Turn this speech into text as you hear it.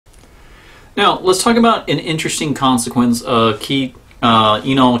Now, let's talk about an interesting consequence of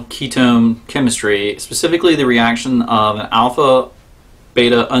enol-ketone chemistry, specifically the reaction of an alpha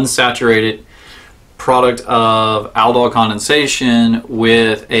beta unsaturated product of aldol condensation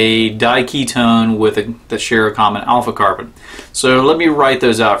with a diketone that share a common alpha carbon. So let me write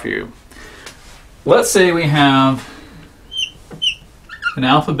those out for you. Let's say we have an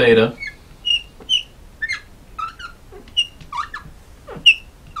alpha beta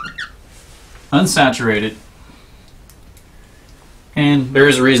unsaturated, and there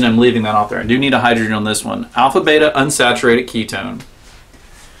is a reason I'm leaving that off there. I do need a hydrogen on this one. Alpha beta unsaturated ketone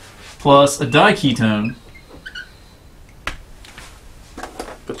plus a diketone.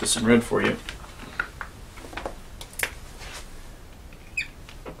 Put this in red for you.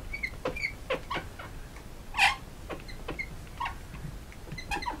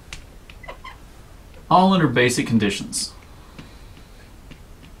 All under basic conditions.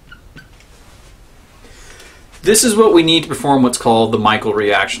 This is what we need to perform what's called the Michael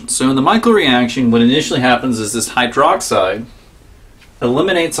reaction. So in the Michael reaction, what initially happens is this hydroxide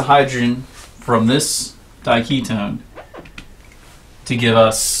eliminates a hydrogen from this diketone to give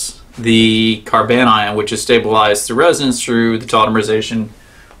us the carbanion, which is stabilized through resonance through the tautomerization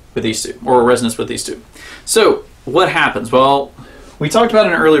with these two, or resonance with these two. So what happens? Well, we talked about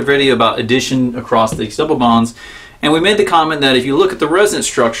in an earlier video about addition across these double bonds, and we made the comment that if you look at the resonance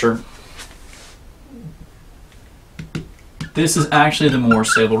structure, this is actually the more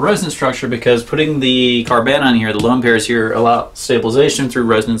stable resonance structure because putting the carbanion here, the lone pairs here, allow stabilization through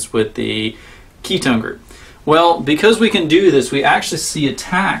resonance with the ketone group. Well, because we can do this, we actually see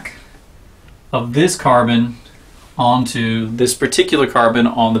attack of this carbon onto this particular carbon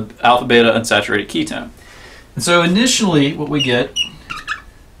on the alpha beta unsaturated ketone. And so initially what we get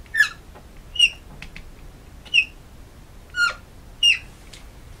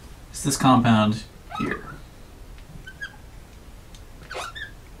is this compound here.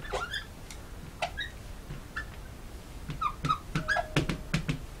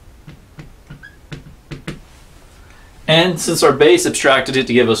 And since our base abstracted it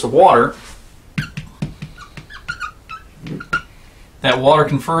to give us water, that water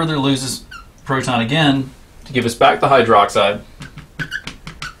can further lose its proton again to give us back the hydroxide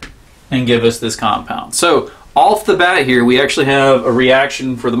and give us this compound. So off the bat here, we actually have a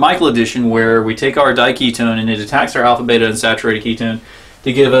reaction for the Michael addition where we take our diketone and it attacks our alpha beta unsaturated ketone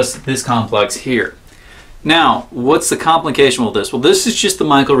to give us this complex here. Now, what's the complication with this? Well, this is just the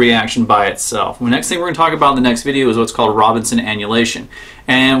Michael reaction by itself. The next thing we're going to talk about in the next video is what's called Robinson annulation.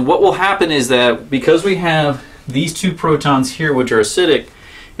 And what will happen is that because we have these two protons here which are acidic,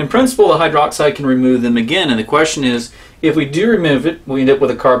 in principle the hydroxide can remove them again. And the question is, if we do remove it, we end up with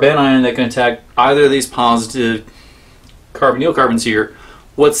a carbanion that can attack either of these positive carbonyl carbons here.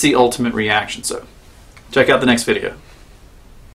 What's the ultimate reaction? So, check out the next video.